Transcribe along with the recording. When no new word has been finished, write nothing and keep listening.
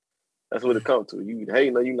That's what it comes to. You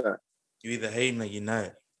hating or you not. You either hating or you're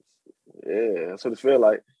not. Yeah, that's what it feel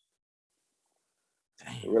like.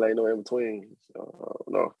 Damn. It really ain't no in between. So,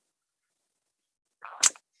 no.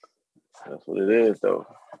 That's what it is, though.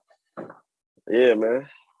 Yeah, man.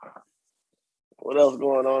 What else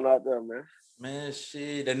going on out there, man? Man,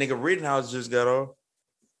 shit. That nigga Rittenhouse just got off.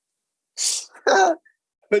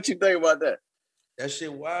 What you think about that? That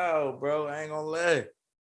shit wild, bro. I ain't gonna lie.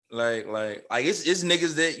 Like it's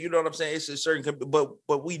niggas that, you know what I'm saying? It's a certain,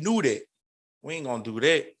 but we knew that. We ain't gonna do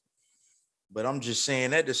that. But I'm just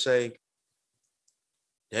saying that to say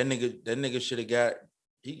that nigga should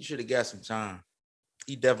have got some time.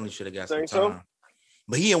 He definitely should have got some time. So?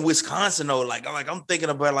 But he in Wisconsin though. Like I'm thinking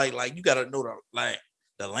about like you gotta know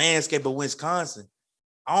the landscape of Wisconsin.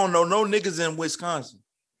 I don't know no niggas in Wisconsin.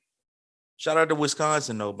 Shout out to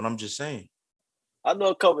Wisconsin though, but I'm just saying. I know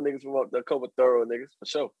a couple niggas from up there, a couple thorough niggas for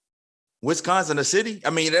sure. Wisconsin, the city?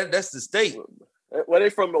 I mean, that's the state. Where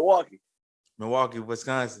they from? Milwaukee. Milwaukee,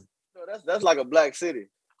 Wisconsin. No, that's like a black city.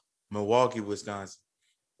 Milwaukee, Wisconsin.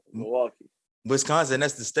 Milwaukee. Wisconsin,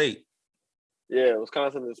 that's the state. Yeah,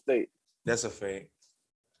 Wisconsin is the state. That's a fact.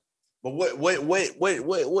 But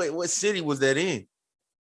what city was that in?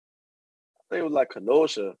 I think it was like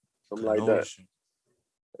Kenosha, something like that.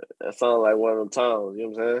 That sounds like one of them towns, you know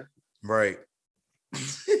what I'm saying? Right.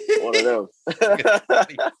 One of them.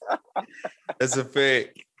 That's a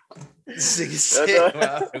fact.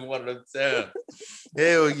 One of them towns.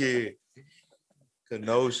 Hell yeah.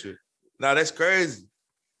 Kenosha. Now that's crazy.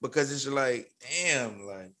 Because it's like, damn,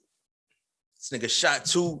 like this nigga shot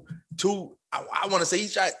two. I want to say he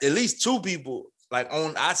shot at least two people. Like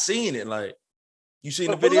I seen it. Like you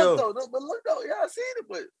seen the video. But look though, yeah, I seen it.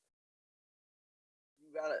 But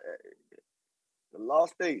you got the law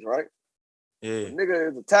states, right? Yeah. The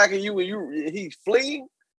nigga is attacking you and he's fleeing.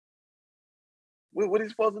 What are you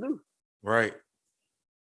supposed to do? Right.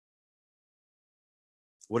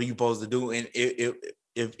 What are you supposed to do? And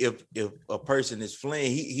if a person is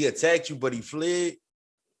fleeing, he attacked you, but he fled.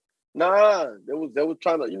 Nah, they was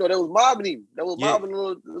trying to, they was mobbing him. They was mobbing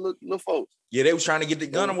little folks. Yeah, they was trying to get the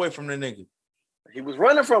gun away from the nigga. He was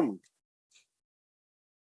running from him.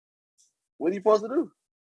 What are you supposed to do?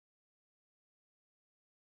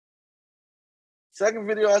 Second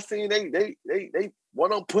video I seen, they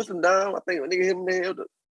one of them pushed him down. I think a nigga hit him in the head with a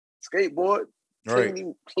skateboard, clean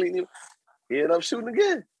him. He ended up shooting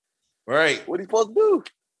again. Right. What are you supposed to do?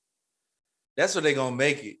 That's what they gonna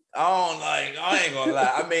make it. I ain't gonna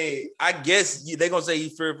lie. I mean, I guess they gonna say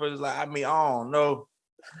he's feared for his life. I mean, I don't know.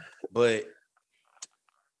 But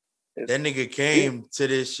that nigga came to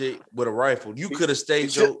this shit with a rifle. You could have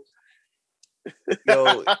stayed yo, you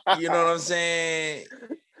know what I'm saying?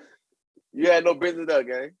 You had no business there,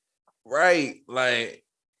 gang. Right. Like,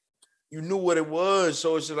 you knew what it was.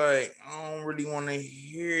 So it's like, I don't really want to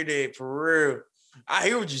hear that for real. I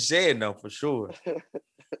hear what you're saying, though, for sure.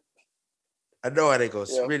 I know how they gonna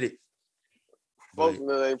spit it. Folks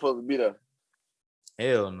ain't supposed to be there.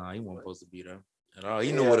 Hell no, he wasn't supposed to be there at all.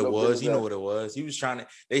 He knew what it was. He knew what it was. He was trying to,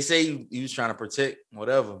 they say he was trying to protect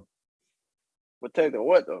whatever. Protecting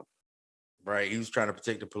what, though? Right. He was trying to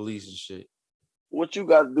protect the police and shit. What you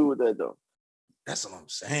got to do with that, though? That's what I'm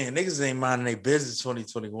saying. Niggas ain't minding their business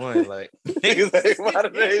 2021. Like, niggas ain't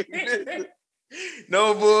minding their business.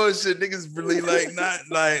 No bullshit. Niggas really like not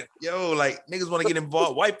like, yo, like niggas want to get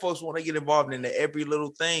involved. White folks want to get involved in every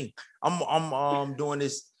little thing. I'm doing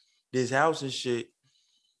this house and shit.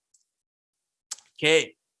 Cat,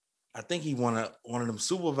 I think he one of them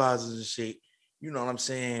supervisors and shit. You know what I'm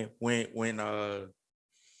saying? When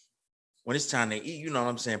it's time to eat, you know what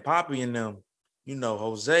I'm saying? Poppy and them,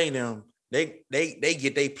 Jose and them, they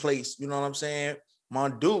get their place. You know what I'm saying?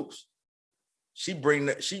 Dukes. She bring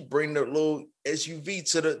the little SUV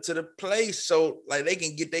to the place so like they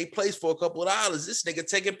can get their place for a couple of dollars. This nigga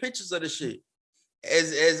taking pictures of the shit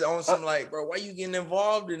as on some like, bro, why you getting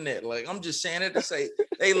involved in that? Like, I'm just saying it to say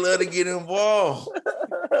they love to get involved. You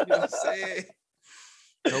know what I'm saying?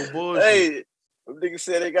 No bullshit. Hey, niggas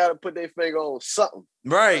said they gotta put their finger on something.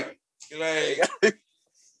 Right. Like,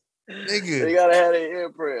 nigga, they gotta have their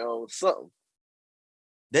imprint on something.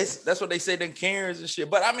 That's what they say, them Karens and shit.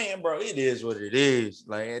 But I mean, bro, it is what it is.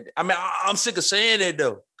 Like, I mean, I'm sick of saying it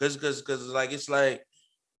though, cause like it's like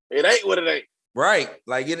it ain't what it ain't. Right,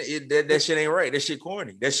 like that shit ain't right. That shit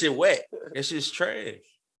corny. That shit wet. That shit's trash.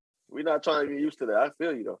 We're not trying to get used to that. I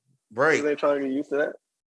feel you though. Right. We ain't trying to get used to that.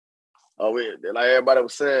 Oh, like everybody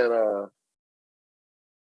was saying,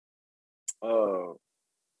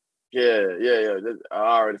 yeah. I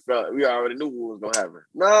already felt it. We already knew what was gonna happen.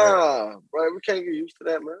 Nah, right. Bro, we can't get used to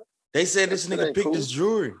that, man. They said this nigga picked his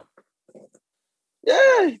jewelry.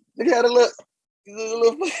 Yeah, nigga had a little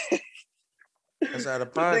That's out of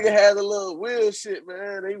the pocket. nigga had a little wheel shit,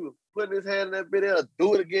 man. He was putting his hand in that bit there,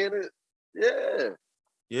 do it again. Yeah.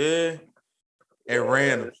 Yeah. At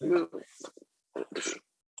random.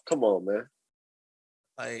 Come on, man.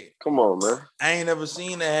 Like, come on, man. I ain't never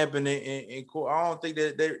seen that happen in court. I don't think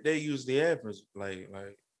that they usually happens. Like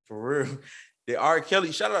for real. The R.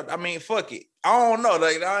 Kelly, shout out. I mean, fuck it. I don't know.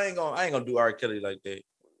 Like, I ain't gonna do R. Kelly like that.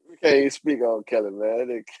 We can't even speak on Kelly,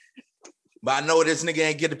 man. But I know this nigga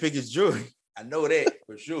ain't get to pick his jury. I know that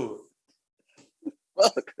for sure.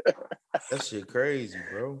 Fuck. That shit crazy,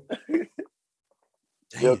 bro.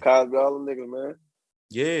 Bill Cosby, all them niggas, man.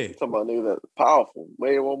 Yeah. You talking about niggas that's powerful.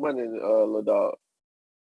 Made more money than Lil Dog.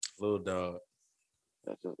 Lil Dog.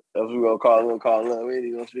 That's what we're gonna call him. We're gonna call him. We ain't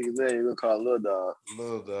even gonna speak his name. We're gonna call him Lil Dog.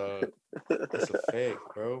 Lil Dog. That's a fact,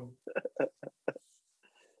 bro.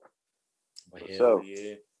 But hell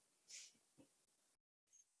yeah.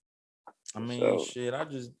 I mean, shit, I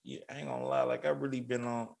ain't gonna lie. Like, I really been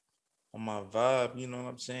on my vibe, you know what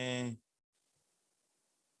I'm saying?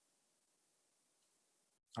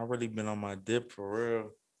 I really been on my dip for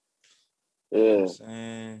real. Yeah. You know what I'm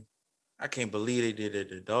saying? I can't believe they did it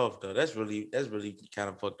to Dolph, though. That's really kind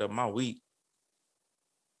of fucked up my week.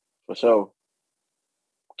 For sure.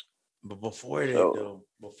 But before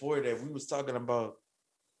that, we was talking about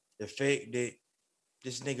the fact that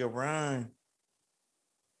this nigga Ron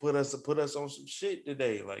put us on some shit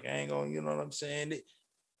today. Like, I ain't gonna, you know what I'm saying?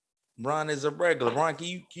 Ron is a regular. Ron, can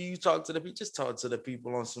you talk to the people? Just talk to the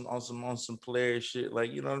people on some player shit.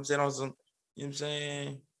 Like, you know what I'm saying? On some, you know what I'm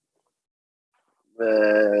saying?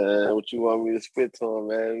 Man, what you want me to spit to him,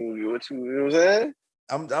 man? What you know what I'm saying?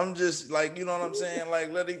 I'm just like, you know what I'm saying? Like,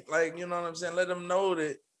 you know what I'm saying? Let them know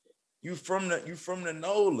that you from the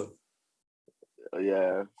NOLA.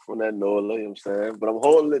 Yeah, from that NOLA, you know what I'm saying? But I'm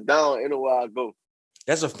holding it down anywhere I go.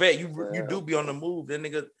 That's a fact. You do be on the move. That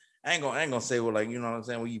nigga, I ain't gonna say, well, like, you know what I'm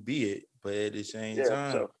saying, where you be it, but at the same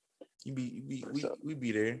time, sure. we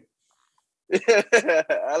be there.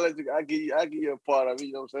 I give you a part of it,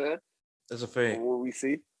 you know what I'm saying? That's a fact. What we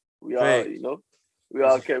see. We fact. all, you know, we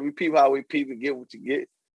all care. We peep how we peep and get what you get.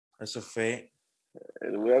 That's a fact.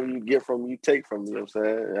 And whatever you get from you take from me, you know what I'm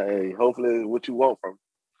saying? Hey, hopefully it's what you want from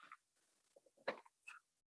me.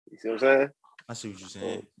 You see what I'm saying? I see what you're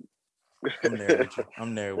saying.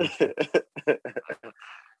 I'm there with you.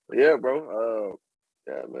 Yeah, bro.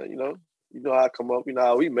 Yeah, man, you know how I come up, you know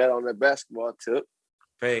how we met on that basketball tip.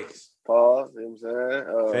 Facts. Pause, you know what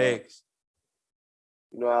I'm saying? Facts.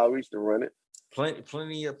 You know how I used to run it.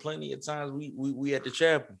 Plenty of times we at the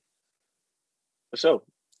chapel. For sure.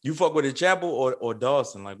 You fuck with the chapel or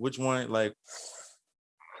Dawson? Like, which one? Like,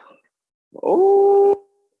 oh,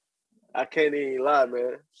 I can't even lie,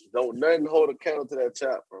 man. Don't nothing hold a candle to that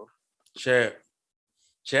chap, bro.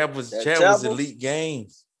 Chap was elite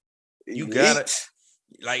games. You got it.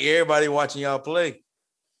 Like, everybody watching y'all play.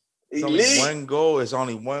 It's only one goal.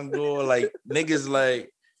 Like, niggas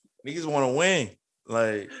want to win.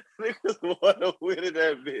 Like, niggas want to win in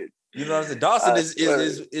that bitch. You know what I'm saying? Dawson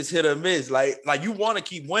is hit or miss. Like you want to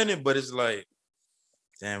keep winning, but it's like,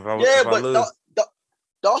 damn.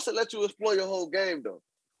 Dawson let you explore your whole game, though.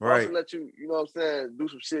 Right. Dawson let you, you know what I'm saying, do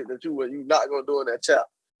some shit that you not gonna do in that chap.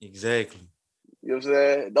 Exactly. You know what I'm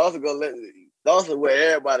saying? Dawson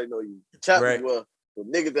where everybody know you. Chap is where the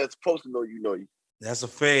niggas that's supposed to know you. That's a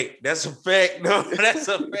fact. No, that's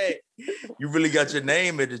a fact. You really got your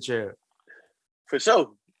name in the chair. For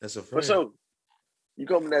sure. That's a fact. For sure. You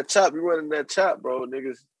come in that chop, you running that chop, bro,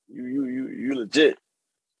 niggas. You legit.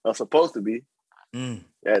 Are supposed to be. Mm.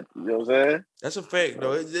 You know what I'm saying? That's a fact,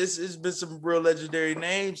 though. It's been some real legendary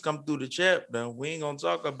names come through the chat, though. We ain't gonna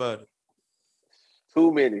talk about it.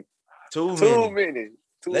 Too many.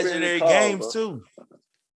 Legendary games, bro. Too.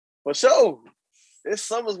 For sure. It's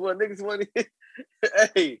summers where niggas want to.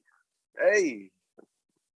 Hey,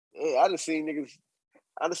 I done seen in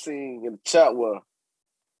the chat where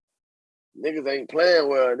niggas ain't playing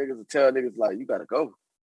well. Niggas will tell niggas, like, you gotta go.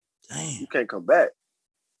 Damn. You can't come back.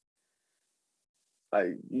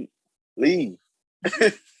 Like, you leave.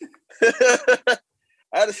 I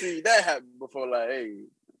done seen that happen before. Like, hey,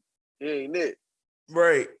 he ain't it.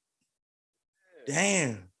 Right.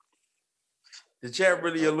 Damn. The chat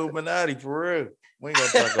really Illuminati, for real. We ain't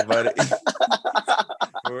gonna talk about it.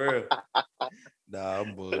 For real. Nah,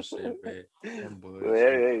 I'm bullshit, man. I'm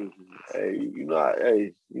bullshit. Hey, you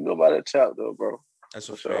know about that chat, though, bro. That's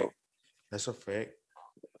a fact. That's a fact.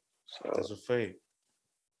 That's a fact.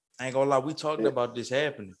 I ain't gonna lie, we talked about this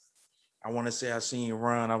happening. I want to say I seen you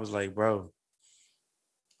run. I was like, bro,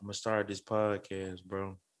 I'm gonna start this podcast,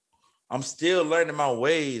 bro. I'm still learning my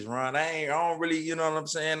ways, Ron. I don't really, you know what I'm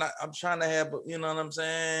saying? I'm trying to have, you know what I'm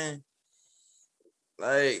saying?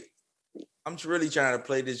 Like, I'm really trying to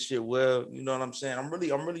play this shit well. You know what I'm saying? I'm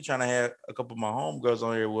really trying to have a couple of my homegirls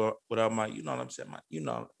on here without my, you know what I'm saying?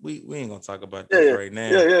 We ain't gonna talk about this right now.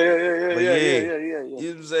 Yeah. But You know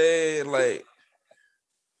what I'm saying? Like,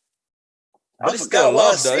 but I it's forgot still where I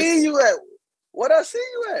love, though. see you at. What I see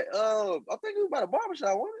you at? I think it was by the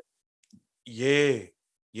barbershop, wasn't it?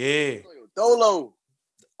 Yeah. Dolo.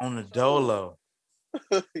 On the Dolo.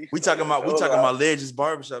 We talking about Legends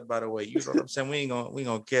Barbershop, by the way. You know what I'm saying? We ain't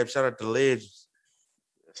gonna cap. Shout out to Legends.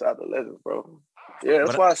 Shout out to Legends, bro. Yeah,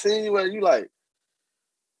 that's why I seen you and you like.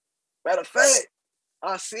 Matter of fact,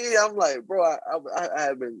 I see. I'm like, bro, I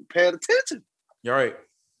have been paying attention. You're right.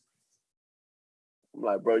 I'm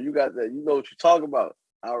like, bro, you got that. You know what you're talking about.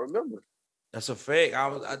 I remember. That's a fact.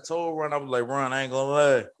 I told Ron, I was like, Ron, I ain't gonna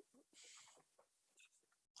lie.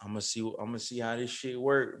 I'm gonna see how this shit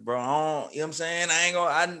work, bro. You know what I'm saying?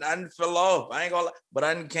 I didn't fell off. I ain't gonna lie, but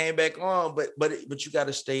I didn't came back on. But you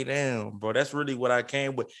gotta stay down, bro. That's really what I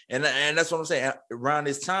came with. And that's what I'm saying. Around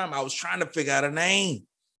this time, I was trying to figure out a name.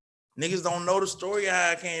 Niggas don't know the story of how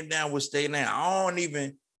I came down with Stay Down. I don't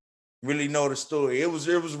even really know the story. It was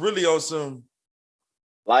really on some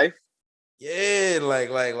life. Yeah, like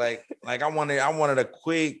I wanted a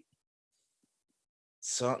quick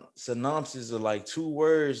synopsis of like 2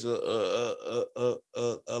 words, a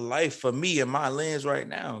life for me and my lens right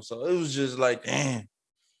now. So it was just like, damn,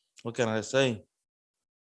 what can I say?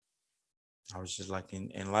 I was just like,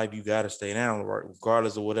 in life, you gotta stay down,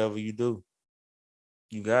 regardless of whatever you do.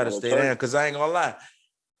 You gotta stay down, because I ain't gonna lie.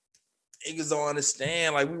 Niggas don't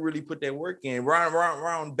understand. Like, we really put that work in.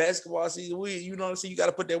 Around basketball season, you know what I'm saying? You got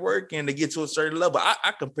to put that work in to get to a certain level.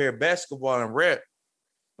 I compare basketball and rap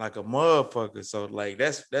like a motherfucker. So, like,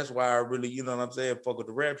 that's why I really, you know what I'm saying, fuck with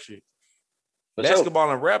the rap shit.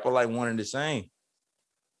 Basketball and rap are like one and the same.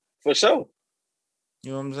 For sure.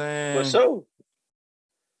 You know what I'm saying? For sure.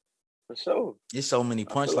 For sure. There's so many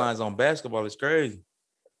punchlines on basketball. It's crazy.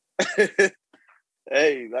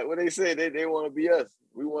 Hey, like what they said, they want to be us.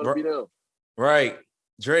 We want to be them. Right.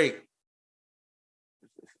 Drake.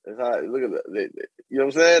 That's how, look at that. You know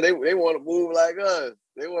what I'm saying? They want to move like us.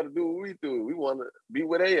 They want to do what we do. We want to be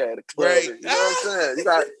where they at, the club. Right. You know what I'm saying?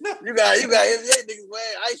 You got NBA niggas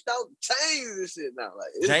wearing iced out chains and shit now.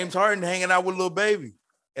 Like, James Harden hanging out with Lil Baby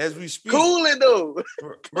as we speak. Cooling though.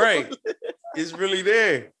 Right. It's really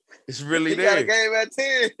there. It's really there. He got a game at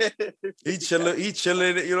 10. He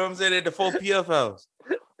chilling, you know what I'm saying, at the 4PF house.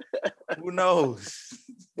 Who knows?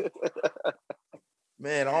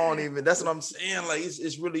 Man, I don't even, that's what I'm saying. Like,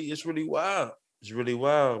 it's really wild. It's really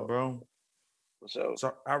wild, bro. So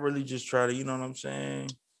I really just try to, you know what I'm saying,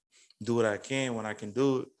 do what I can when I can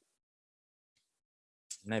do it.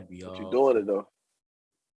 And that be all. You doing it though.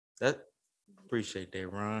 That appreciate that,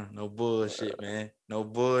 Ron. No bullshit, man. No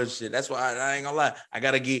bullshit. That's why I ain't gonna lie. I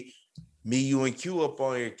gotta get me, you, and Q up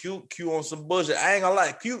on here. Q on some bullshit. I ain't gonna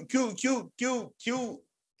lie. Q.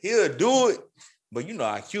 He'll do it. But you know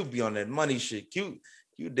how Q be on that money shit. Q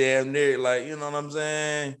damn near, like, you know what I'm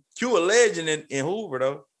saying? Q a legend in Hoover,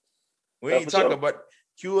 though. We ain't talking about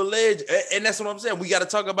Q a legend. And that's what I'm saying. We got to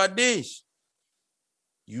talk about this.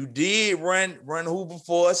 You did run Hoover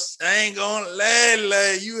for us. I ain't gonna lie,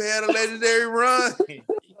 like, you had a legendary run.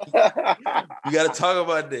 You got to talk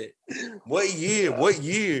about that. What year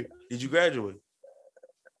did you graduate?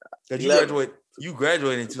 You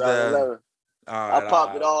graduated in 2011. I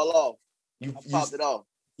popped it all off. You popped it off.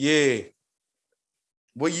 Yeah.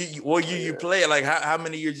 What year you played? Like, how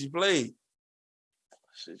many years you played?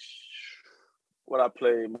 What I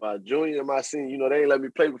played my junior and my senior, you know, they ain't let me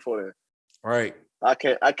play before that. Right. I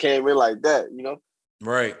came in like that, you know.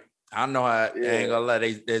 Right. I know how. I ain't gonna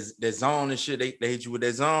lie. There's zone and shit. They hit you with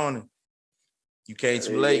that zone. And you came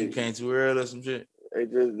too late. You came too early or some shit. They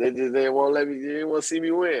just didn't want to let me. They didn't want to see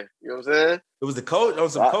me win. You know what I'm saying? It was the coach on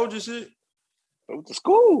some coaching shit. It was the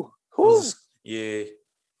school. Cool. Yeah.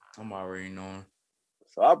 I'm already knowing.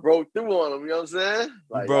 So I broke through on them. You know what I'm saying?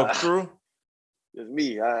 Like, you broke through. It's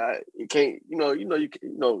me. You can't.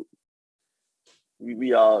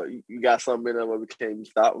 We all. You got something in them where we can't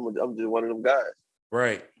stop. I'm just one of them guys.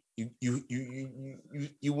 Right. You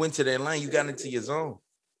went to that line. You got into your zone.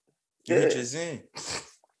 You hit your zen.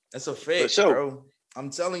 That's a fact, bro. I'm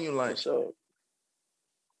telling you, like,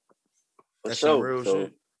 that's some real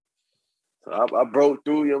shit. So I broke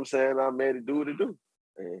through. You know what I'm saying? I made it do what it do.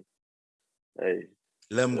 Hey.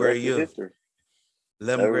 11 grade year.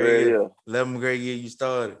 11 grade year you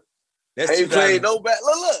started. That's ain't played no back.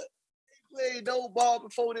 Look. Played no ball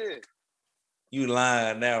before then. You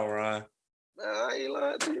lying now, Ron. Nah, I ain't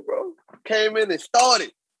lying to you, bro. Came in and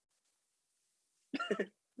started.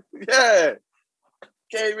 Yeah.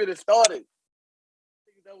 Came in and started.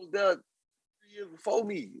 That was done 3 years before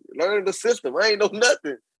me. Learning the system. I ain't know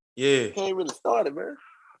nothing. Yeah. Came in and started, man.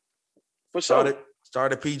 For sure.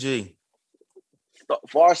 Started PG.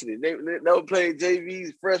 Varsity. They never played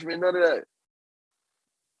JVs, freshmen, none of that.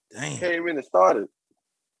 Damn. Came in and started.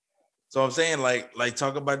 So I'm saying, like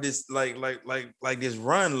talk about this, like this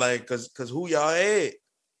run, like, cause who y'all had?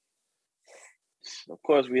 Of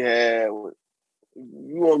course, we had.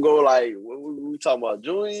 You want to go like we talking about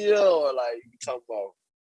junior year or like you talking about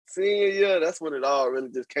senior year? That's when it all really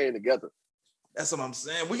just came together. That's what I'm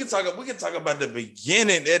saying. We can talk about the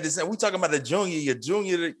beginning. We talking about the junior year,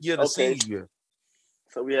 the senior year.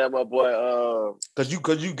 So we had my boy. Cause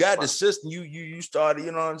you got the system. You started.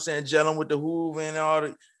 You know what I'm saying? Gelling with the Hoover and all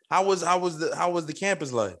the. How was the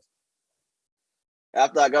campus life?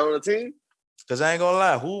 After I got on the team? Cause I ain't gonna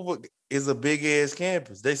lie, Hoover is a big ass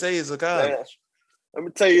campus. They say it's a college. Man, let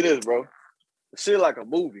me tell you this, bro. Shit like a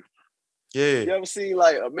movie. Yeah. You ever seen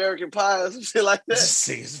like American Pie or some shit like that? This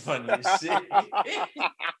is funny as shit.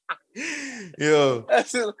 Yo.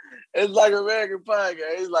 It's like American Pie, guys.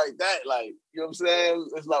 It's like that, like, you know what I'm saying?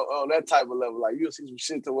 It's like on that type of level. Like you'll see some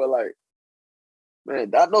shit to where like,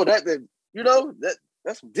 man, I know that you know,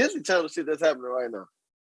 that's some Disney Channel shit that's happening right now.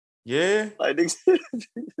 Yeah. Like niggas,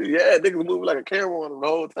 yeah, niggas moving like a camera on them the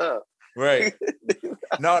whole time. Right.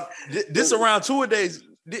 No, this around 2 days.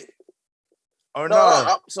 Or no?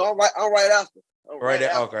 I'm right after. Right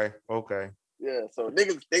after. Okay. Yeah, so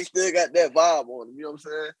niggas, they still got that vibe on them. You know what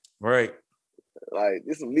I'm saying? Right. Like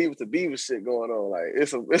there's some Leave It to Beaver shit going on. Like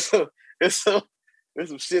it's some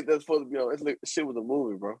shit that's supposed to be on. It's like shit was a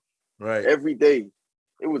movie, bro. Right. Every day,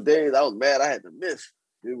 it was days I was mad I had to miss.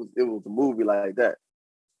 It was a movie like that.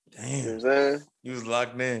 Damn. You know what I'm saying? You was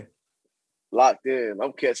locked in. Locked in.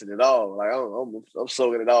 I'm catching it all. Like I'm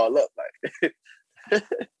soaking it all up. Like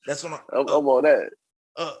that's what I'm on that.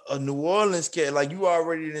 A New Orleans cat, like you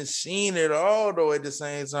already done seen it all though at the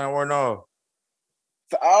same time, or no?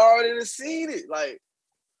 So I already done seen it. Like,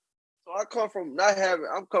 so I come from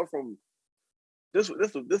this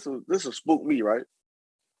will spook me, right?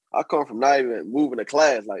 I come from not even moving to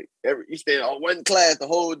class. Like you stay on one class the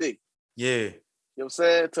whole day. Yeah. You know what I'm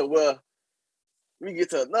saying? To where we get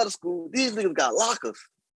to another school, these niggas got lockers.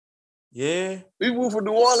 Yeah. We moved from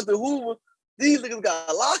New Orleans to Hoover, these niggas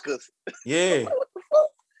got lockers. Yeah. Like, what the fuck?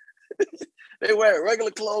 They wear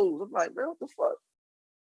regular clothes. I'm like, man, what the fuck?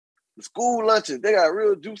 The school lunches, they got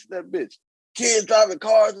real juice in that bitch. Kids driving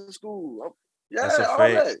cars to school. Yeah, that's a all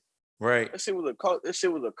fact. that. Right. That shit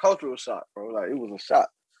was a cultural shock, bro. Like it was a shock.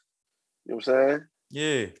 You know what I'm saying?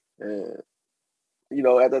 Yeah. And you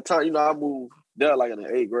know, at that time, you know, I moved there like in the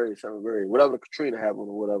 8th grade, 7th grade, whatever Katrina happened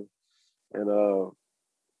or whatever. And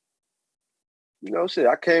you know, shit,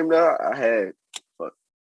 I came there, I had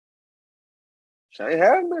I ain't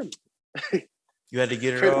had nothing. You had to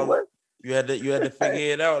get it all. What? You had to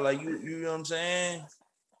figure it out. Like you know what I'm saying?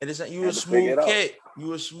 And it's you a smooth cat.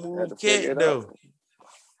 You a smooth cat though.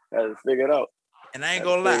 Had to figure it out. And I ain't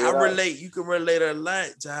gonna lie, I relate. You can relate a lot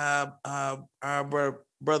to how our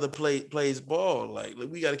brother plays ball. Like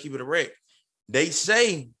we got to keep it a wreck. They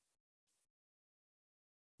say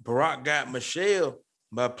Barack got Michelle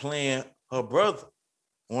by playing her brother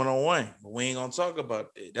 1-on-1, but we ain't gonna talk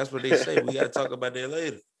about that. That's what they say. We got to talk about that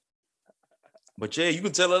later. But yeah, you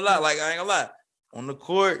can tell a lot. Like I ain't gonna lie, on the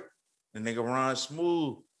court, the nigga Ron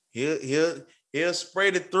Smooth. He'll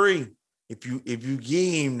spray the 3 if you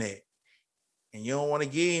give him that. And you don't want to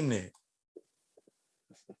give him that.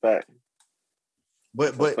 That's a fact.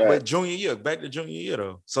 But junior year, back to junior year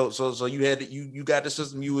though. So you had you got the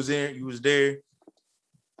system. You was there.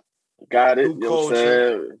 Got it. You know what I'm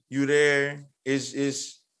saying? You there?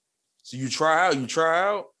 Is so you try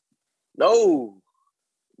out? No,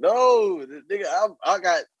 the nigga. I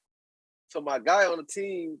got so my guy on the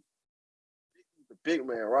team, the big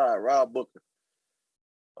man, Rob Booker.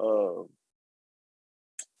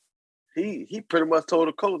 He pretty much told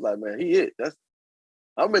the coach like, man, he hit.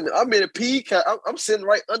 I'm in a PE camp. I'm sitting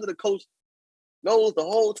right under the coach nose the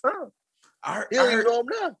whole time. He don't even know him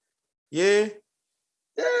now. Yeah.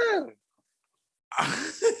 Yeah.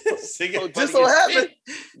 So just so happened.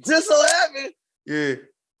 Yeah. In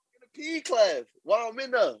the PE class, while I'm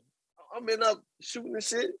in there shooting and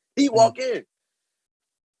shit. He walk in.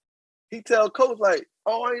 He tell coach like,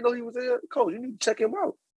 "Oh, I didn't know he was there. Coach, you need to check him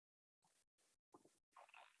out."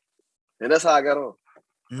 And that's how I got on.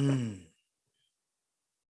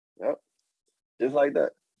 Yep. Just like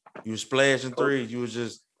that. You was splashing threes. You was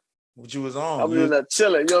just what you was on. I'm in there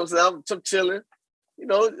chilling. You know what I'm saying? I'm chilling. You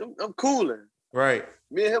know, I'm cooling. Right.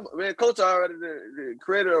 Me and Coach already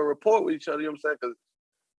created a rapport with each other. You know what I'm saying? Because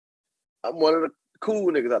I'm one of the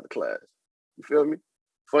cool niggas out the class. You feel me?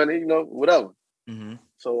 Funny, whatever. Mm-hmm.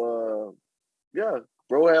 So, yeah,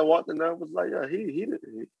 bro had walked in there and was like, yeah, he the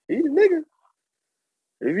nigga.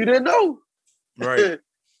 If you didn't know, right?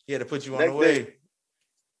 He had to put you on the way.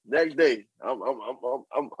 Next day, I'm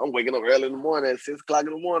waking up early in the morning at 6:00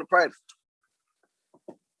 in the morning to practice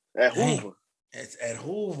at Hoover. It's at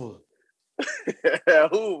Hoover. At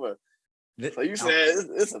Hoover. So you said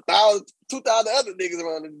it's 1,000, 2,000 other niggas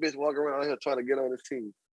around this bitch walking around here trying to get on this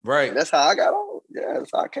team. Right. And that's how I got on. Yeah, that's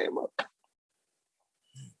how I came up.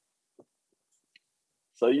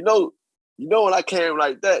 So when I came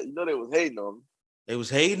like that, they was hating on me. They was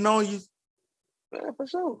hating on you? Man, for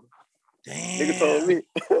sure. Damn. Nigga told me.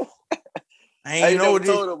 I ain't never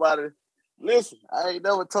told nobody. Listen, I ain't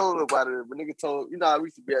never told nobody, but nigga told, I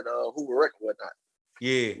used to be at Hoover Rec and whatnot.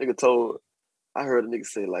 Yeah. Nigga told, I heard a nigga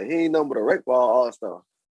say, like, he ain't nothing but a rec ball all-star.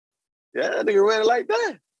 Yeah, that nigga ran it like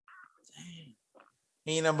that. Damn.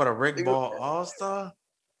 He ain't nothing but a rec ball all-star?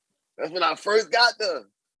 That's when I first got there.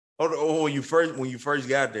 Oh, when you first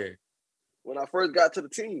got there. When I first got to the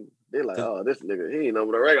team, they like, oh, this nigga, he ain't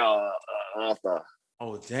nothing but a rec all-star.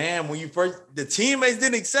 Oh, damn. When the teammates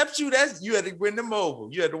didn't accept you, you had to win them over.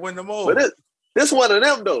 You had to win them over. But this one of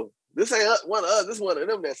them, though. This ain't one of us. This one of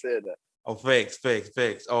them that said that. Oh, facts.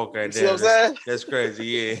 Okay, you see what I'm saying? That's crazy,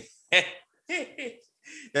 yeah.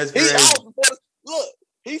 That's crazy.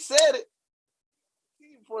 He said it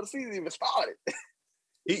before the season even started.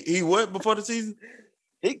 He what before the season?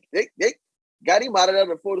 They got him out of there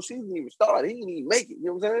before the season even started. He didn't even make it. You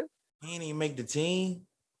know what I'm saying? He didn't even make the team.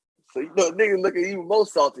 So niggas looking even more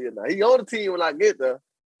salty now. He on the team when I get there.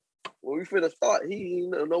 When we finna start, he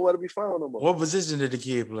ain't nowhere to be found no more. What position did the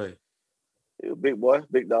kid play? He was a big boy,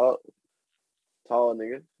 big dog, tall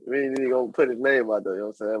nigga. We ain't even gonna put his name out there, you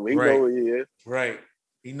know what I'm saying? But he know who he is. Right.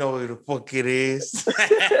 He know who the fuck it is.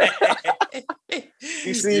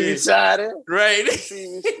 He see me shining. Right. He see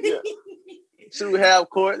me shoot half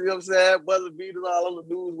court, you know what I'm saying? Buzzer beaters all on the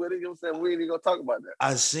news with it, you know what I'm saying? We ain't even gonna talk about that.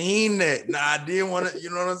 I seen that. Nah, I didn't want to, you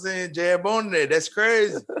know what I'm saying? Jab on that. That's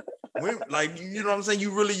crazy. Like, you know what I'm saying?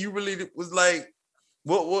 You really was like,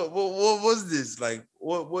 what was this? Like,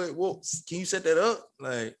 what can you set that up?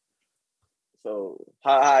 Like, so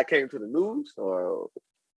how I came to the news, or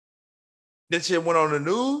that shit went on the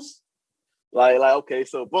news? Like, okay,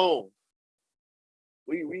 so boom.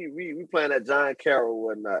 We playing at John Carroll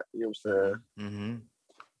and whatnot, you know what I'm saying? Mm-hmm.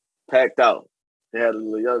 Packed out. They had a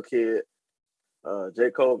little young kid,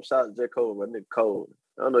 J. Cole, shout out to J. Cole, my nigga Cole.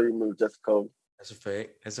 I don't know you remember Justice Cole. That's a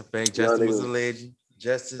fact. Justin was a legend.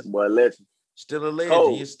 Justice. Boy, legend. Still a legend.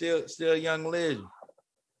 Cole. He's still a young legend.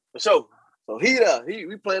 For sure. So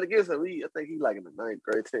we playing against him. I think he like in the 9th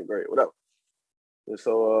grade, 10th grade, whatever. And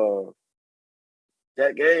so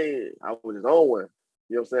that game, I was just on one.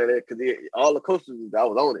 You know what I'm saying? Because all the coaches, I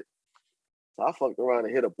was on it. So I fucked around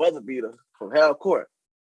and hit a buzzer beater from half court.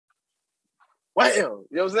 Wham!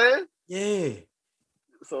 You know what I'm saying? Yeah.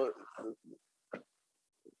 So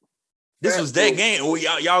this was that game. Oh,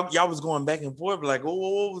 y'all was going back and forth. Like, what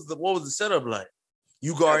was the setup like?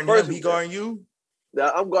 You guarding him, he guarding you?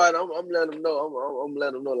 Yeah, I'm guarding. I'm letting him know. I'm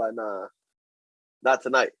letting him know. Like, nah, not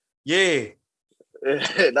tonight. Yeah.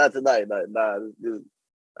 Not tonight. Nah.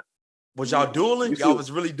 Was y'all dueling? Y'all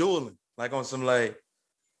was really dueling, like on some like.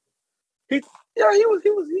 He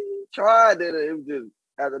tried it. It was just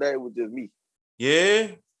after that. It was just me. Yeah,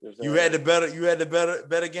 you had the better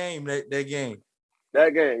game that game. That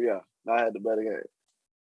game, yeah, I had the better game.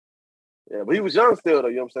 Yeah, but he was young still, though.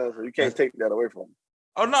 You know what I'm saying? So you can't take that away from him.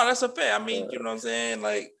 Oh no, that's a fact. I mean, you know what I'm saying?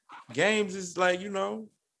 Like games is like, you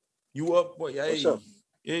up. What? Hey, sure.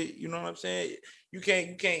 You know what I'm saying? You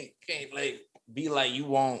can't like be like you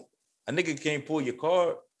want. A nigga can't pull your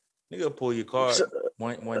card. Nigga pull your card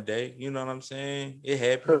one day. You know what I'm saying? It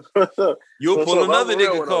happens. You'll pull another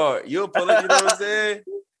nigga card. You'll pull it. You know what I'm saying?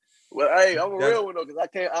 Well, hey, I'm a real one though, because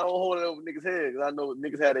I don't hold it over niggas' head, because I know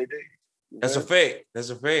niggas had their day. That's a fact.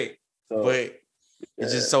 So, but it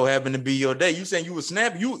just so happened to be your day. You saying you was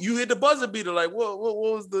snapping? You hit the buzzer beater. Like what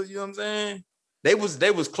was the? You know what I'm saying? They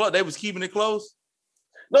was close. They was keeping it close.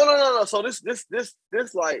 No. So this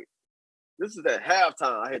like. This is at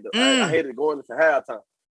halftime. I hated going into halftime.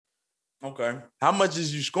 Okay. How much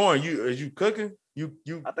is you scoring? Is you cooking? You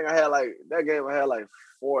I think I had that game. I had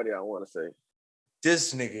 40. I want to say.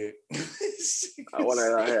 This nigga.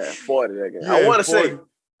 I had 40 that game. I want to say. If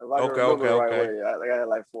I can remember the right way, I think I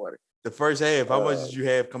had 40. The first half. How much did you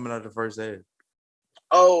have coming out the first half?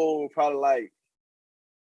 Oh, probably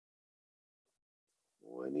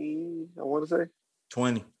 20. I want to say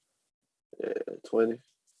 20. Yeah, 20.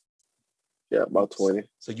 Yeah, about 20.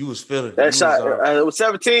 So you was feeling it. That shot, it was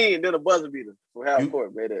 17, then a buzzer beater from half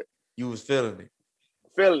court made it. You was feeling it.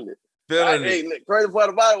 Feeling it. Hey, crazy part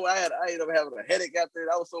about it, I ended up having a headache after it.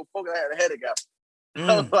 I was so focused, I had a headache after.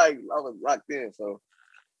 I was locked in. So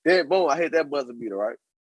then, boom, I hit that buzzer beater, right?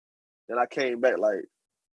 Then I came back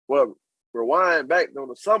rewind back during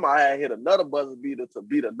the summer, I had hit another buzzer beater to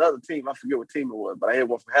beat another team. I forget what team it was, but I hit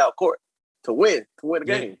one from half court to win the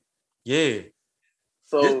game. Yeah.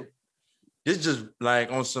 So this just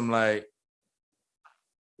like on some like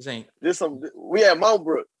we had Mount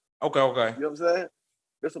Brook. Okay. You know what I'm saying?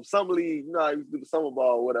 There's some summer league, you know, I used to do the summer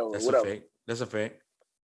ball or whatever. That's a fact.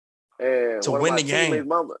 And to win the game.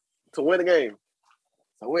 To win the game.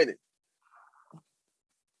 To win it.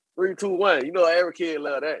 3, 2, 1. You know, every kid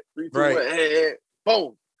love that. 3, 2, 1. Hey,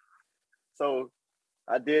 boom. So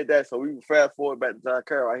I did that. So we fast forward back to John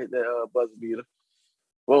Carroll. I hit that buzzer beater.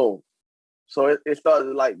 Boom. So it started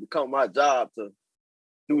to like become my job to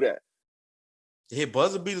do that. To hit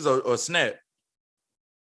buzzer beaters or snap?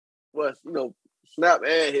 Well, you know, snap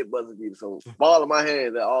and hit buzzer beaters. So ball in my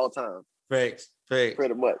hands at all times. Facts.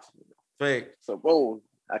 Pretty much. Facts. So boom.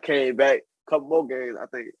 I came back a couple more games. I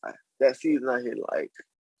think that season I hit like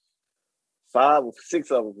 5 or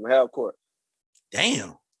 6 of them from half court.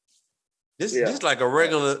 Damn. This is like a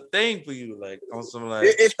regular thing for you, like on some like.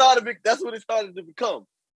 It started. That's what it started to become.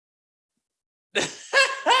 This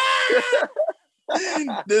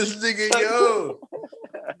nigga, yo.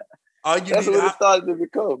 That's what it started to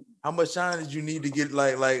become. How much time did you need to get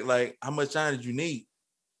like? How much time did you need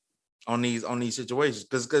on these situations?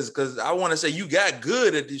 Because I want to say you got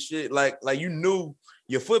good at this shit. Like you knew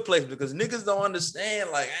your foot placement, because niggas don't understand.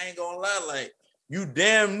 Like, I ain't gonna lie, like you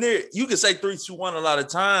damn near, you can say 3, 2, 1 a lot of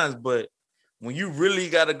times, but when you really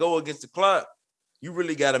got to go against the clock, you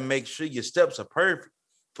really got to make sure your steps are perfect.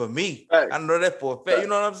 For me, I know that for a fact. You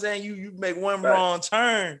know what I'm saying? You make one wrong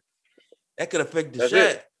turn, that could affect the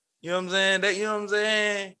shot. You know what I'm saying? You know what I'm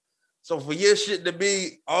saying? So for your shit to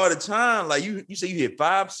be all the time, like you say you hit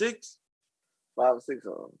 5, 6? 5 or 6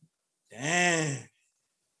 on. Damn.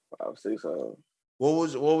 5 or 6 on.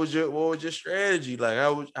 What was your strategy? Like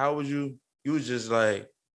how was you was just like,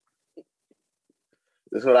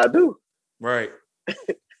 this is what I do. Right.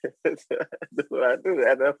 That's what I do.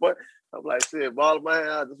 At that point, I'm like, shit, ball in my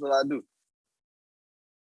hand, this is what I do.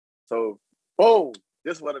 So boom,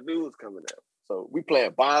 this is what the dudes coming out. So we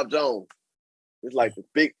playing Bob Jones. It's like the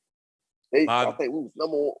big I think we was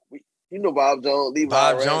number 1. You know Bob Jones.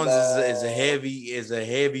 Bob Jones is a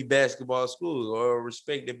heavy basketball school, or a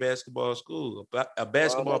respected basketball school, a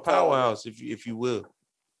basketball powerhouse, if you will.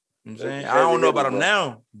 You know what I'm saying? I don't know about him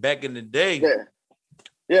now. Back in the day.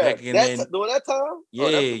 Yeah. During that time?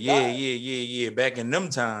 Yeah. Back in them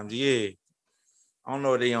times, yeah. I don't know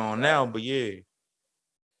what they on now, but yeah.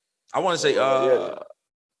 I want to say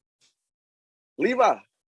Levi.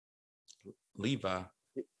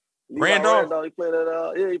 Randolph. He played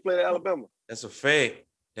at Alabama. That's a fact.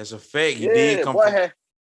 He did come let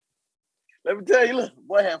me tell you, look,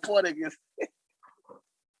 boy had 40 against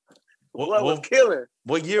what was killing.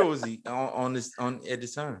 What year was he at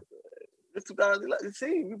this time? It's 2011.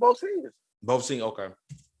 We both seniors. Both seniors, okay.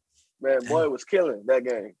 Man, boy was killing that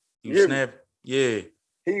game. You snapped, yeah.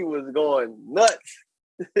 He was going nuts.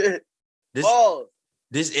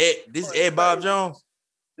 This Ed Bob Jones?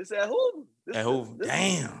 This at Hoover. At Hoover.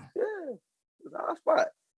 Damn. Yeah. It's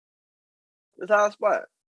our spot.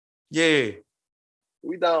 Yeah.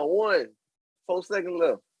 We down 1, 4 seconds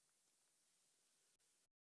left.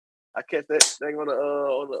 I catch that thing on the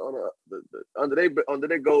under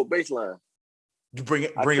their goal baseline. You bring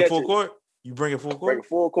it full court? You bring it full court?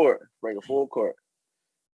 Bring it full court.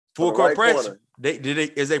 Full court press.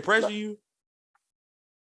 Is they pressure you?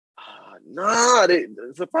 Nah,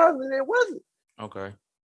 surprisingly they wasn't. Okay.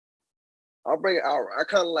 I'll bring it out. I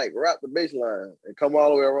kind of like wrap the baseline and come all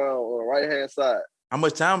the way around on the right hand side. How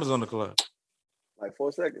much time was on the clock? Like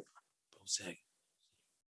 4 seconds. 4 seconds.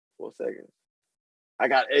 4 seconds. I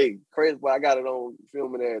got crazy, but I got it on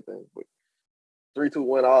film and everything. But 3, 2,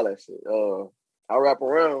 1, all that shit. I wrap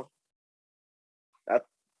around. I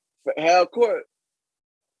half court.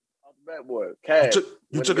 Off the backboard. Cash.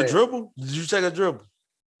 You took a dribble? Did you take a dribble?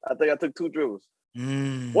 I think I took 2 dribbles.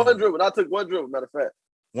 One dribble. I took 1 dribble, matter of fact.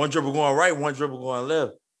 1 dribble going right, 1 dribble going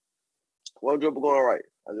left. 1 dribble going right.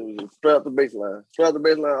 I was just straight up the baseline. Straight up the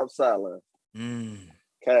baseline, off the sideline.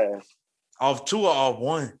 Cash. Off 2 or off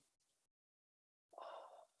 1?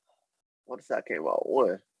 What shot came out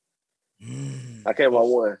 1? I came out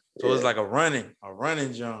 1. So it's like a running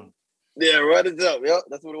jump. Yeah, running jump. Yep,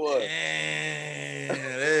 that's what it was.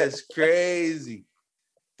 Man, that's crazy.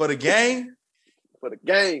 For the game? For the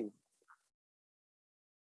game.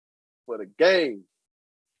 For the game.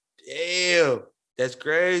 Damn, that's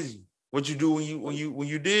crazy. What you do when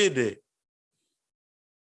you did that?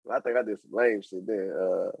 I think I did some lame shit then.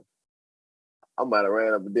 I might have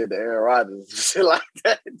ran up and did the Aaron Rodgers shit like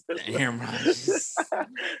that. Aaron Rodgers.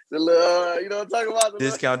 The little, you know what I'm talking about?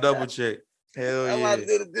 Discount double check. Hell yeah. I might have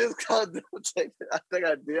did a discount double check. I think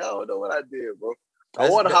I did. I don't know what I did, bro. I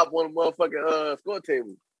want to hop on the motherfucking score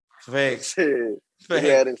table. Facts. Shit. They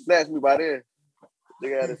hadn't snatched me by then.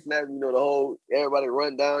 They hadn't snatched me, you know, everybody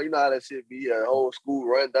run down. You know how that shit be, the whole school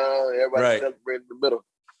run down. Everybody celebrate in the middle.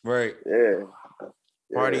 Right. Yeah.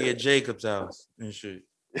 Party at Jacob's house and shit.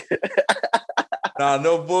 Nah,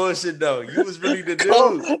 no bullshit though. You was really the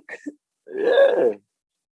dude. Yeah.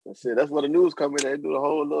 Shit, that's where the news come in. They do the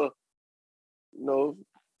whole little, you know,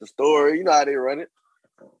 the story. You know how they run it.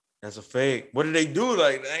 That's a fake. What did they do?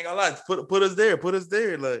 Like, I ain't gonna lie. Put us there. Put us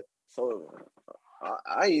there. Like, so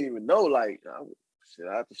I ain't even know. Like, shit,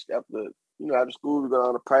 after school we go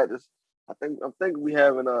on to practice. I'm thinking we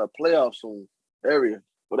having a playoff soon. Area,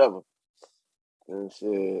 whatever. And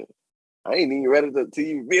shit, I ain't even ready to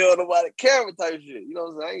even be on nobody camera type shit. You know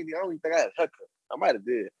what I'm saying? I don't even think I had a haircut. I might have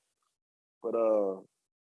did. But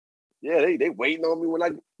yeah, they waiting on me when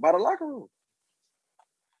I by the locker room.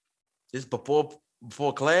 This before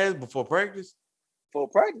class, before practice? Before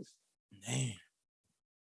practice. Man.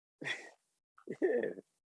 Yeah.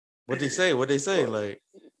 What they say? Like,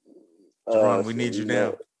 Deron, we need you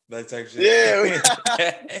now. That type shit. Yeah.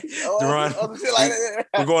 Deron, like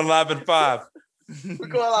we're going live at 5. We're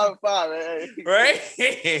going live at 5, man. Right?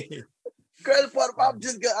 Crazy part about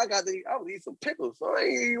I was eating some pickles, so I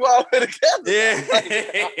ain't even all together. Yeah.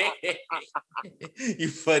 You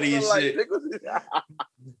funny as shit.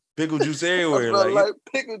 Pickle juice everywhere. Like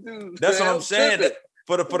pickle juice. That's what I'm saying.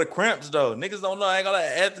 For the cramps though. Niggas don't know. I ain't gonna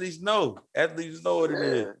let athletes know. Athletes know what it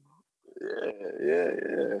is.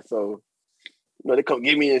 Yeah. So, you know, they come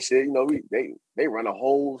get me and shit. You know, they run a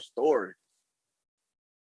whole story.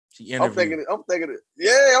 I'm thinking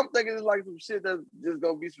it's like some shit that's just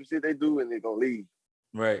gonna be some shit they do and they're gonna leave.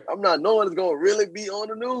 Right. I'm not knowing it's gonna really be on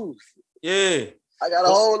the news. Yeah. I got a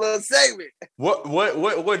whole little segment. What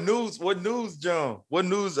news, John? What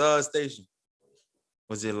news station?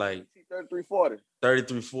 Was it like 3340?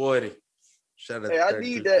 3340. Shout out. Hey, I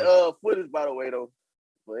need that footage, by the way, though.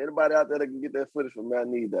 For anybody out there that can get that footage from me, I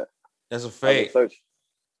need that. That's a fact.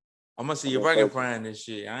 I'm gonna see if I can find this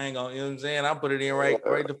shit. I ain't gonna, you know what I'm saying? I'll put it in right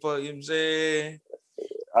the fuck, you know what I'm saying?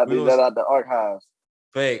 I need that out the archives.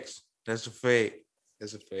 Facts. That's a fact.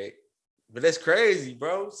 But that's crazy,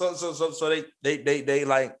 bro. So they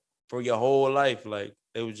like for your whole life, like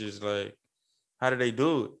they was just like, how did they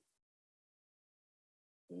do it?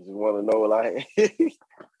 You just want to know, like,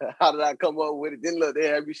 how did I come up with it? Then look, they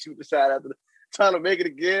had me shoot the shot after trying to make it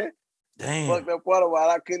again. Damn. Fucked up part of while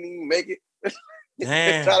I couldn't even make it.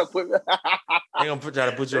 Damn. Try to put me. They gonna try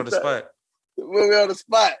to put you on the spot. Put me on the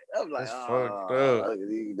spot. I'm like, that's fucked up. Look at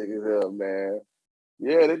these niggas here, man.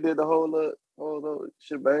 Yeah, they did the whole little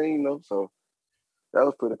shebang, you know. So that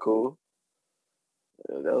was pretty cool.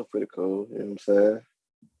 Yeah, that was pretty cool. You know what I'm saying?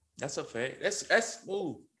 That's a fact. That's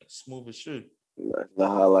smooth. Smooth as shit. That's the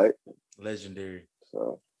highlight. Legendary.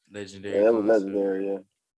 So legendary. Yeah, that was legendary. Yeah,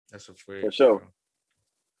 that's a fact. For sure. Bro.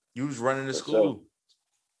 You was running the school. Sure.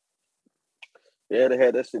 Yeah, they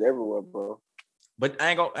had that shit everywhere, bro. But I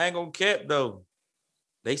ain't gonna cap though.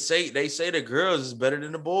 They say the girls is better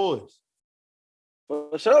than the boys.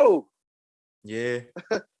 For sure. Yeah.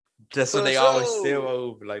 That's what they always say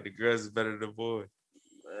over. Like the girls is better than the boys.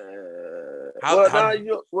 How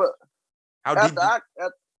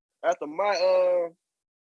after my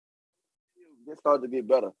they started to get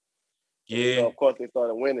better. Yeah. And, you know, of course they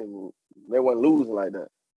started winning. They weren't losing like that.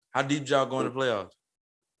 How deep y'all going to playoffs?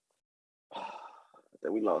 I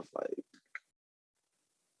think we lost like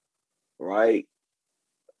right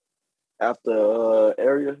after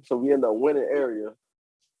area. So we ended up winning area.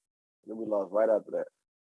 Then we lost right after that.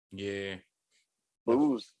 Yeah. But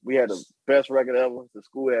we had the best record ever the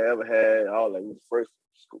school had ever had. All like we was the first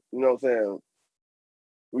school, you know what I'm saying?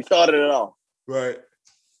 We started it off. Right.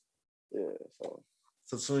 Yeah.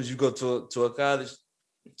 So as soon as you go to a college.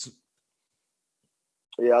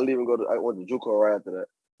 Yeah, I went to JUCO right after that.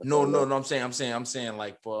 No. I'm saying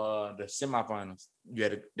like for the semifinals, you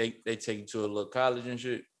had they take you to a little college and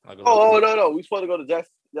shit. Like no. We supposed to go to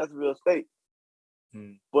Jacksonville State,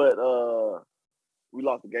 but we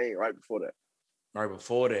lost the game right before that. Right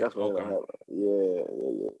before that. That's what happened.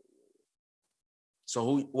 Yeah.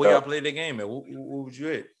 So where y'all played the game at? Who was you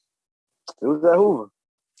at? It was at Hoover.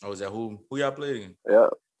 Oh, was that who y'all played against? Yeah.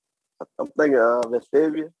 I'm thinking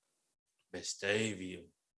Vestavia. Vestavia.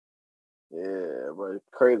 Yeah, but the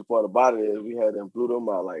crazy part about it is we had them blew them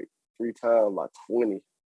out like 3 times, like 20.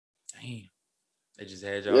 Damn. They just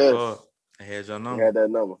had y'all Yes. call. They had your number. We had that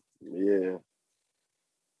number. Yeah.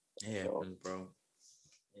 Yeah, bro.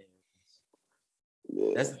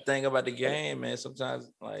 Yeah. That's the thing about the game, man. Sometimes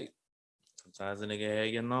a nigga had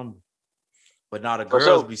your number. But now the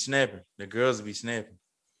girls be snapping. The girls be snapping.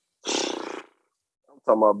 I'm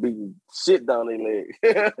talking about beating shit down their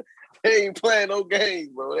leg. They ain't playing no games,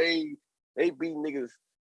 bro. They beat niggas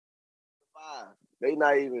 5. They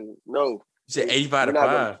not even You said 85 to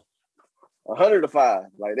 5. 100 to 5.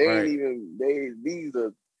 Like they ain't even these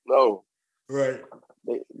are no. Right.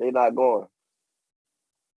 They not going.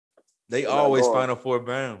 They always Final Four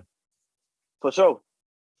bound. For sure.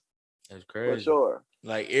 That's crazy. For sure.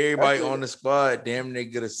 Like everybody on the squad, damn near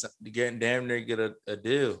get a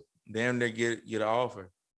deal. Damn near get an offer.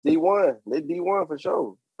 D1. They D1 for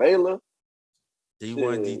sure. Baylor.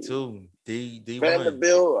 D1, D2, D1.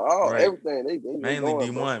 Vanderbilt, everything. They mainly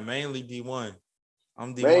going, D1. Bro. Mainly D1.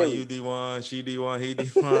 I'm D1, you D1, she D1, he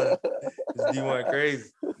D1. It's D1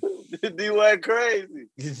 crazy. D1 crazy.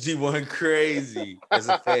 It's D1 crazy. That's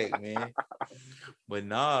a fact, man. But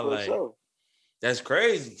nah, for sure. That's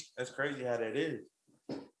crazy. That's crazy how that is.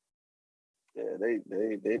 Yeah,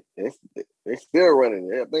 they still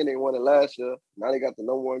running it. I think they won it last year. Now they got the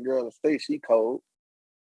number 1 girl in the state. She cold.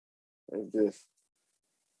 It's just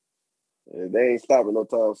they ain't stopping no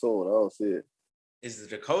time soon. I don't see it. Is it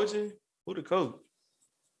the coaching? Who the coach?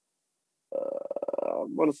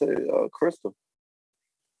 I'm gonna say Crystal.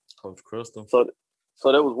 Coach Crystal.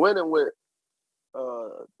 So they was winning with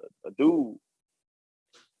a dude.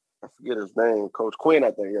 I forget his name. Coach Quinn,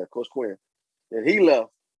 I think. Yeah, Coach Quinn. And he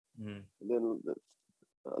left. Mm. And then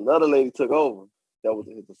another lady took over. That was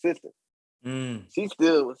his assistant. Mm. She's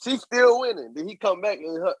still winning. Then he come back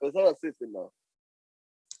and it's her assistant now.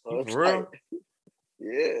 So for real?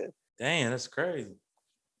 Yeah. Damn, that's crazy.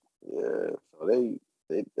 Yeah. So they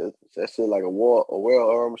that shit like a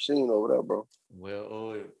well-oiled machine over there, bro.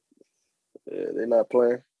 Well-oiled. Yeah, they're not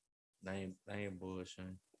playing. They ain't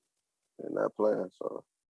bullshitting. They're not playing, so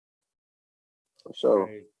for sure.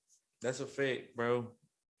 Right. That's a fact, bro.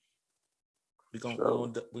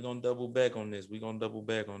 We're gonna double back on this. We're gonna double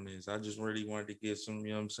back on this. I just really wanted to get some, you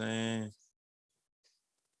know what I'm saying?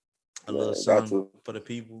 A little something for the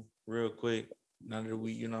people real quick. Now that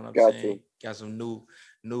we, you know what I'm saying? Got some new.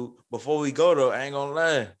 Before we go though, I ain't gonna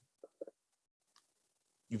lie.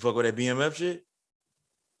 You fuck with that BMF shit?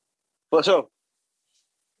 For sure.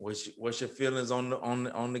 What's your feelings on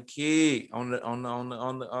the kid on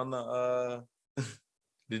the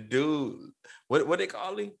the dude? What they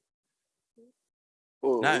call him?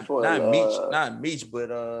 Ooh, not Meech,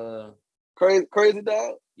 but crazy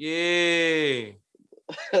dog. Yeah,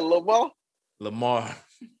 Lamar.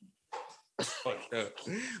 Fucked up.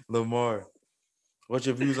 Lamar. What's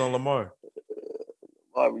your views on Lamar?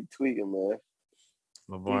 Lamar be tweaking, man.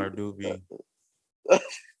 Lamar do be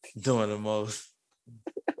doing the most.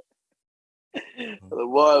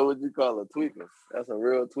 Lamar, what you call a tweaker? That's a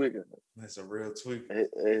real tweaker. That's a real tweaker.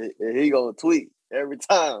 And he gonna tweak every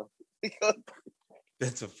time.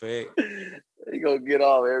 That's a fact. He gonna get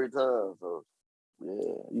off every time. So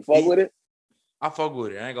yeah, you fuck with it? I fuck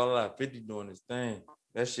with it. I ain't gonna lie. 50 doing his thing.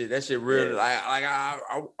 That shit real. Yeah.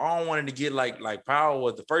 I don't want it to get like Power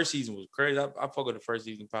was. The first season was crazy. I fuck with the first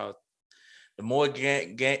season Power. The more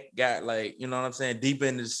got like, you know what I'm saying, deep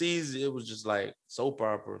into the season, it was just like soap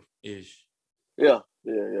opera-ish. Yeah,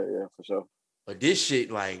 for sure. But this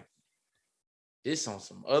shit, like, this on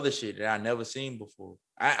some other shit that I never seen before.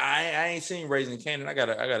 I ain't seen Raising Kanan. I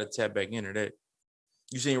gotta tap back into that.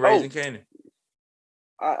 You seen Raising Kanan?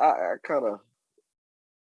 I kind of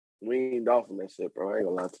weaned off on that shit, bro. I ain't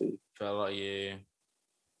gonna lie to you. Fell out, yeah.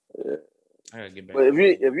 I gotta get back. But if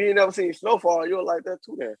you ain't never seen Snowfall, you'll like that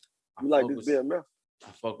too. Then you like this BMF.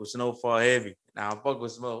 I fuck with Snowfall heavy. Now I fuck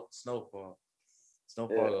with Snowfall.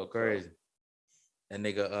 Snowfall go crazy. That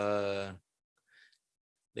nigga,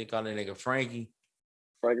 they call that nigga Frankie.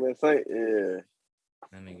 Franklin Saint, yeah.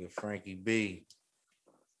 That nigga Frankie B.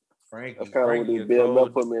 Frankie. That's kind of what this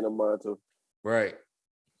BMF put me in the mind too. Right.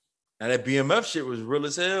 Now that BMF shit was real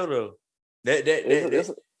as hell though. That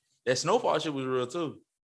Snowfall shit was real too.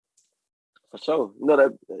 For sure. You know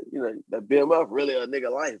that BMF really a nigga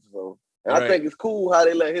life. So and I think it's cool how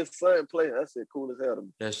they let his son play. That shit cool as hell to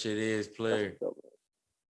me. That shit is player.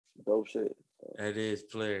 Dope shit. That is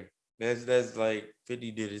player. That's like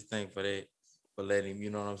 50 did his thing for that. For letting him, you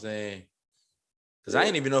know what I'm saying? Because I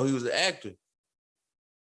didn't even know he was an actor.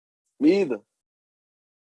 Me either.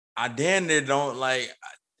 I damn near don't like.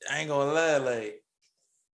 I ain't gonna lie, like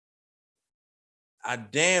I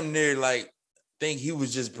damn near like think he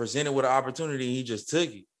was just presented with an opportunity and he just took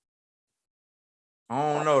it.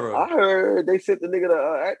 I don't know though. I heard they sent the nigga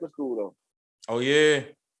to acting school though. Oh yeah,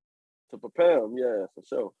 to prepare him. Yeah, for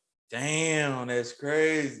sure. damn, that's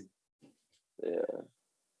crazy. Yeah,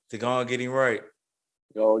 To go and get him right.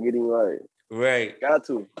 go get him right. Right. Got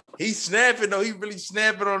to. He's snapping though. He really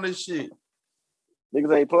snapping on this shit.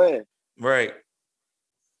 Niggas ain't playing. Right.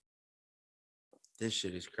 This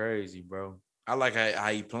shit is crazy, bro. I like how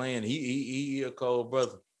he playing. He a cold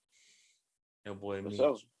brother. That boy me.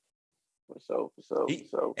 For sure.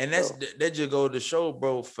 And that just go to show,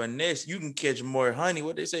 bro. Finesse. You can catch more honey.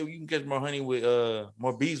 What they say? You can catch more honey with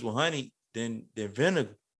more bees with honey than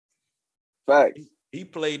vinegar. Facts. He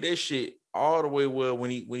played that shit all the way well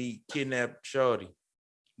when he kidnapped Shorty,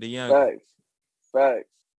 the young. Facts.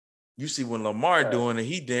 You see when Lamar doing it,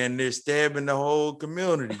 he damn near stabbing the whole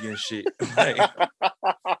community and shit. Like,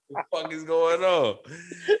 what the fuck is going on?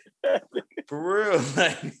 For real,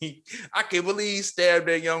 like, I can't believe he stabbed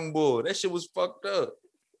that young boy. That shit was fucked up.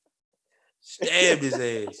 Stabbed his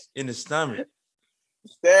ass in the stomach.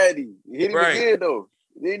 Stabbed him. He hit him again though.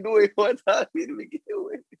 He didn't do it one time. He hit him again.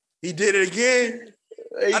 He did it again.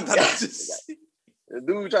 I thought the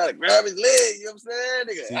dude tried to grab his leg. You know what I'm saying?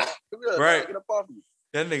 Nigga, come here, right. Get up off me.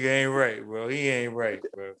 That nigga ain't right, bro. He ain't right,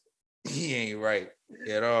 bro. He ain't right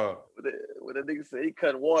at all. What that nigga said, he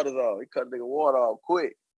cut waters off. He cut nigga water off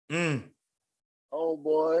quick.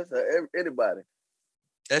 Homeboys, anybody.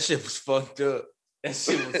 That shit was fucked up. That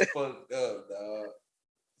shit was fucked up, dog.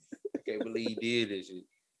 I can't believe he did this shit.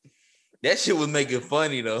 That shit was making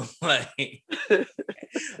funny though. Like,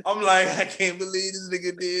 I'm like, I can't believe this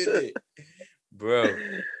nigga did it, bro.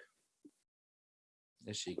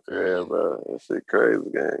 That shit crazy. Yeah, bro. That shit crazy,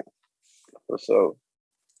 gang. For sure.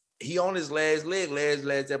 He on his last leg,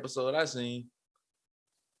 last episode I seen.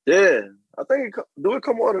 Yeah. I think do it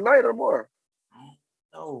come on tonight or tomorrow?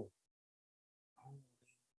 No.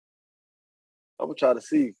 I'm gonna try to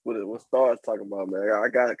see what Star's talking about, man. I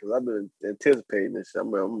got it because I've been anticipating this shit.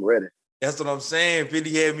 I'm ready. That's what I'm saying.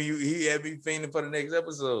 50 had me fiending for the next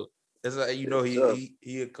episode. That's how you know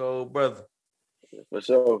he a cold brother. For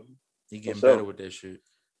sure. He getting better with that shit.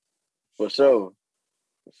 For sure.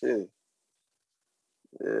 Shit.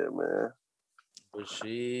 Yeah, man. But shit,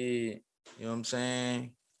 you know what I'm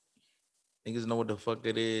saying? Niggas know what the fuck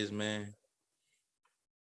it is, man.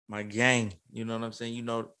 My gang, you know what I'm saying? You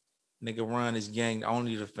know, nigga run his gang,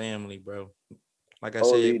 only the family, bro. Like I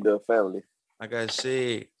said. Only the family. Like I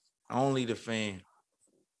said, only the fam. You know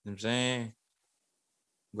what I'm saying?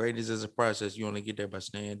 Greatness is a process. You only get there by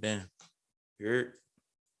staying down. You heard?